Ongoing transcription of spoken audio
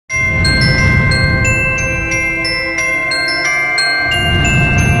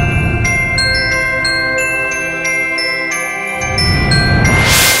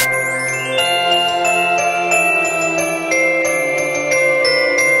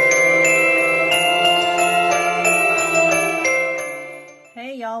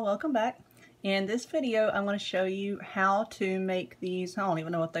welcome back. In this video I'm going to show you how to make these, I don't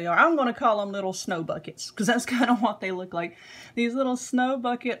even know what they are. I'm going to call them little snow buckets because that's kind of what they look like. These little snow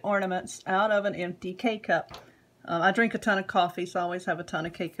bucket ornaments out of an empty K-cup. I drink a ton of coffee, so I always have a ton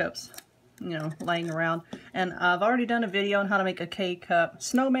of K-cups, you know, laying around. And I've already done a video on how to make a K-cup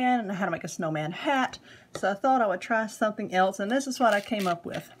snowman and how to make a snowman hat. So I thought I would try something else, and this is what I came up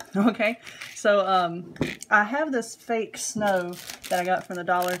with. Okay, so I have this fake snow that I got from the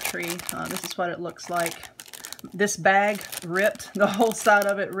Dollar Tree. This is what it looks like. This bag ripped, the whole side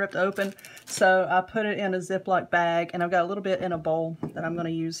of it ripped open. So I put it in a Ziploc bag, and I've got a little bit in a bowl that I'm going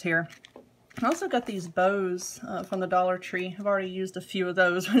to use here. I also got these bows from the Dollar Tree. I've already used a few of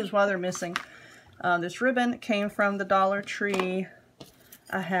those, which is why they're missing. This ribbon came from the Dollar Tree.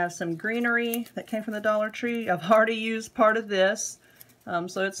 I have some greenery that came from the Dollar Tree. I've already used part of this,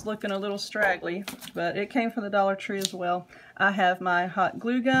 so it's looking a little straggly, but it came from the Dollar Tree as well. I have my hot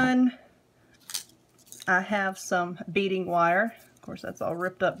glue gun. I have some beading wire. Of course, that's all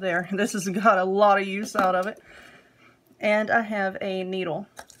ripped up there. This has got a lot of use out of it. And I have a needle.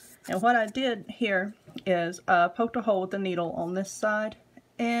 And what I did here is poked a hole with the needle on this side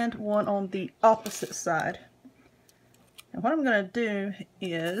and one on the opposite side. And what I'm going to do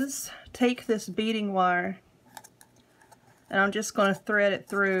is take this beading wire and I'm just going to thread it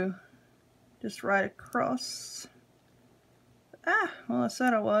through just right across. Well, I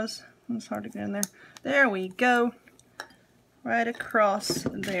said I was. It's hard to get in there. There we go. Right across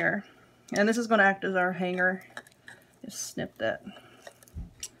there. And this is going to act as our hanger. Just snip that.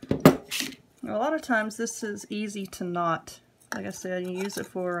 A lot of times this is easy to knot. Like I said, you use it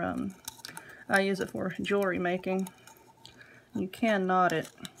for, I use it for jewelry making. You can knot it.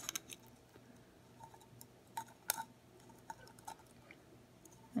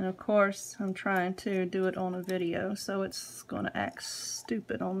 And of course, I'm trying to do it on a video, so it's going to act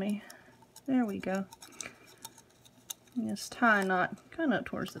stupid on me. There we go. Just tie a knot kind of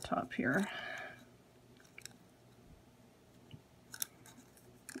towards the top here.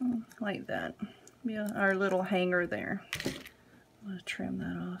 Like that. Yeah, our little hanger there. I'm going to trim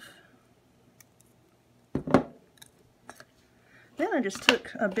that off. Then I just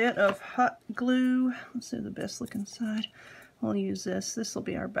took a bit of hot glue. Let's see the best looking side. I'll use this. This will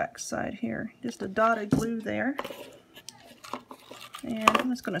be our back side here. Just a dotted glue there. And I'm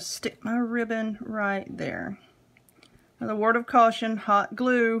just going to stick my ribbon right there. Now, the word of caution, hot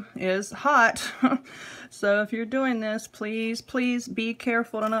glue is hot. So if you're doing this, please, please be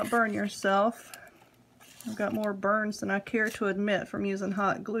careful to not burn yourself. I've got more burns than I care to admit from using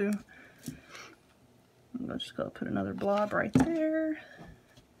hot glue. I'm just going to put another blob right there.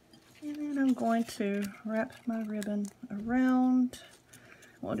 And then I'm going to wrap my ribbon around.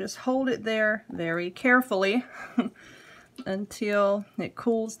 We'll just hold it there very carefully until it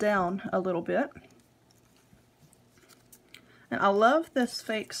cools down a little bit. And I love this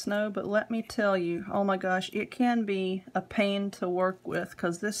fake snow, but let me tell you, oh my gosh, it can be a pain to work with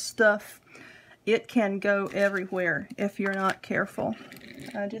because this stuff, it can go everywhere if you're not careful.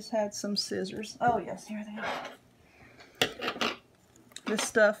 I just had some scissors. Oh yes, here they are. This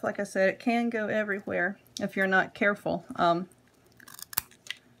stuff, like I said, it can go everywhere if you're not careful.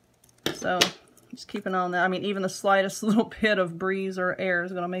 So just keep an eye on that. I mean, even the slightest little bit of breeze or air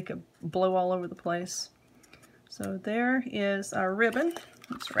is going to make it blow all over the place. So there is our ribbon.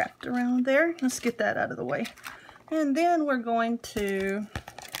 It's wrapped around there. Let's get that out of the way. And then we're going to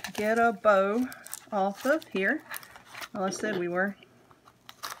get a bow off of here. Well, I said we were.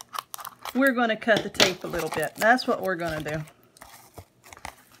 We're going to cut the tape a little bit. That's what we're going to do.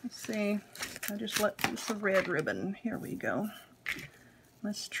 Let's see. I just let loose the red ribbon. Here we go.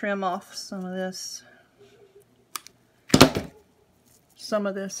 Let's trim off some of this. Some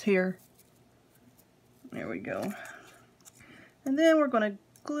of this here. There we go. And then we're going to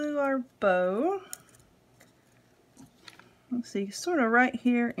glue our bow. Let's see, sort of right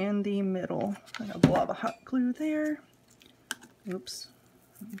here in the middle. I got a blob of hot glue there. Oops.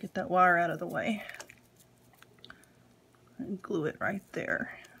 Get that wire out of the way. And glue it right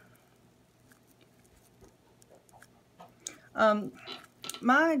there.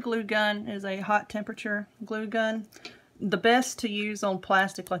 My glue gun is a hot temperature glue gun. The best to use on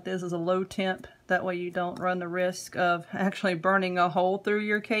plastic like this is a low temp. That way you don't run the risk of actually burning a hole through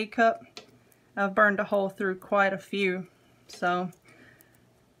your K-cup. I've burned a hole through quite a few. So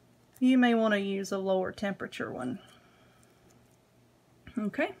you may want to use a lower temperature one.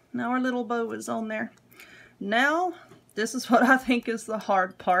 Okay, now our little bow is on there. Now, this is what I think is the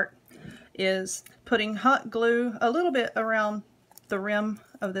hard part, is putting hot glue a little bit around the rim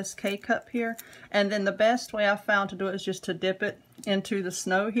of this K-cup here. And then the best way I found to do it is just to dip it into the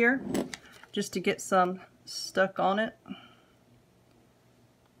snow here, just to get some stuck on it.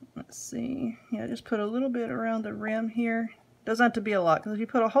 Let's see. Yeah, just put a little bit around the rim here. Doesn't have to be a lot, because if you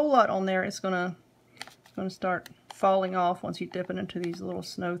put a whole lot on there, it's gonna start falling off once you dip it into these little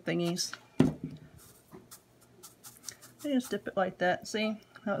snow thingies. I just dip it like that. See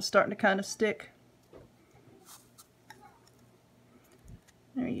how it's starting to kind of stick?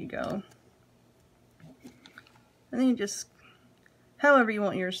 There you go. And then you just, however you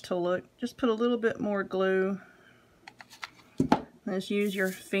want yours to look, just put a little bit more glue. And just use your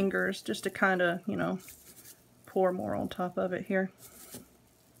fingers just to kind of, you know, pour more on top of it here.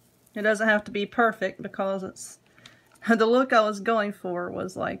 It doesn't have to be perfect, because it's, the look I was going for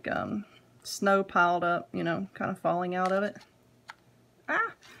was like snow piled up, you know, kind of falling out of it.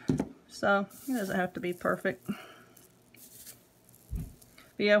 So it doesn't have to be perfect.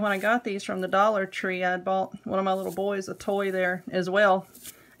 But yeah, when I got these from the Dollar Tree, I bought one of my little boys a toy there as well.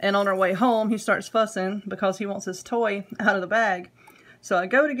 And on our way home, he starts fussing because he wants his toy out of the bag. So I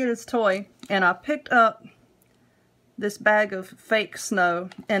go to get his toy, and I picked up this bag of fake snow,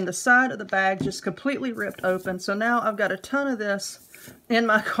 and the side of the bag just completely ripped open. So now I've got a ton of this in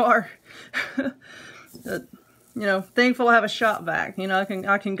my car. You know, thankful I have a shop vac. You know,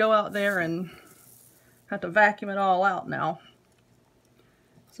 I can go out there and have to vacuum it all out now.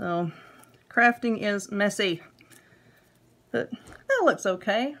 So crafting is messy, but that looks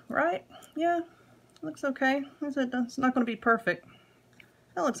okay, right? Yeah, looks okay. It's not going to be perfect.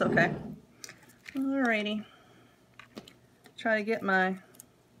 That looks okay. Alrighty. Try to get my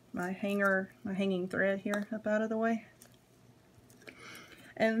hanging thread here up out of the way.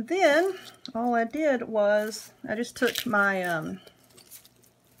 And then all I did was I just took my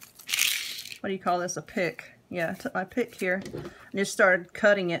what do you call this, a pick? Yeah, I took my pick here and just started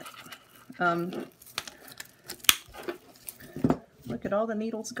cutting it. Look at all the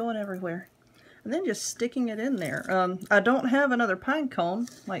needles going everywhere. And then just sticking it in there. I don't have another pine cone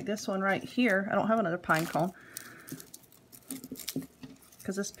like this one right here. I don't have another pine cone,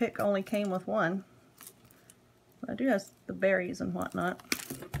 because this pick only came with one. I do have the berries and whatnot.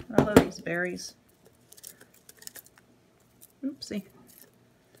 I love these berries. Oopsie.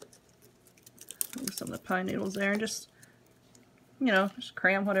 Leave some of the pine needles there, and just, you know, just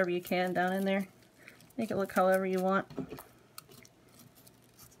cram whatever you can down in there. Make it look however you want.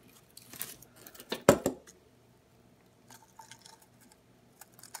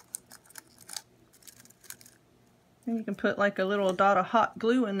 And you can put like a little dot of hot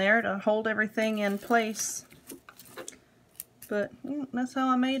glue in there to hold everything in place. But that's how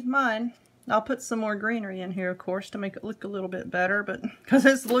I made mine. I'll put some more greenery in here, of course, to make it look a little bit better, but because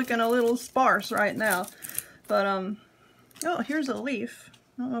it's looking a little sparse right now. But oh, here's a leaf.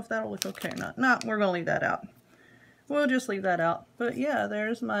 I don't know if that'll look okay or not. No, we're gonna leave that out. We'll just leave that out. But yeah,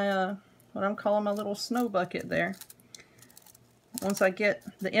 there's my what I'm calling my little snow bucket there. Once I get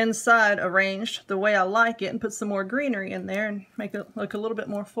the inside arranged the way I like it and put some more greenery in there and make it look a little bit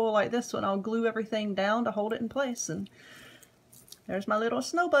more full like this one, I'll glue everything down to hold it in place. And there's my little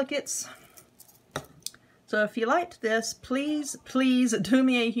snow buckets. So if you liked this, please do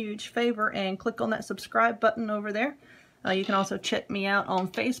me a huge favor and click on that subscribe button over there. You can also check me out on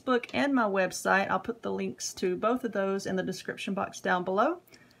Facebook and my website. I'll put the links to both of those in the description box down below.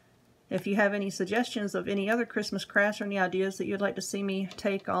 If you have any suggestions of any other Christmas crafts or any ideas that you'd like to see me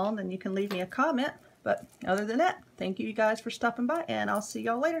take on, then you can leave me a comment. But other than that, thank you guys for stopping by, and I'll see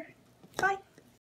y'all later. Bye!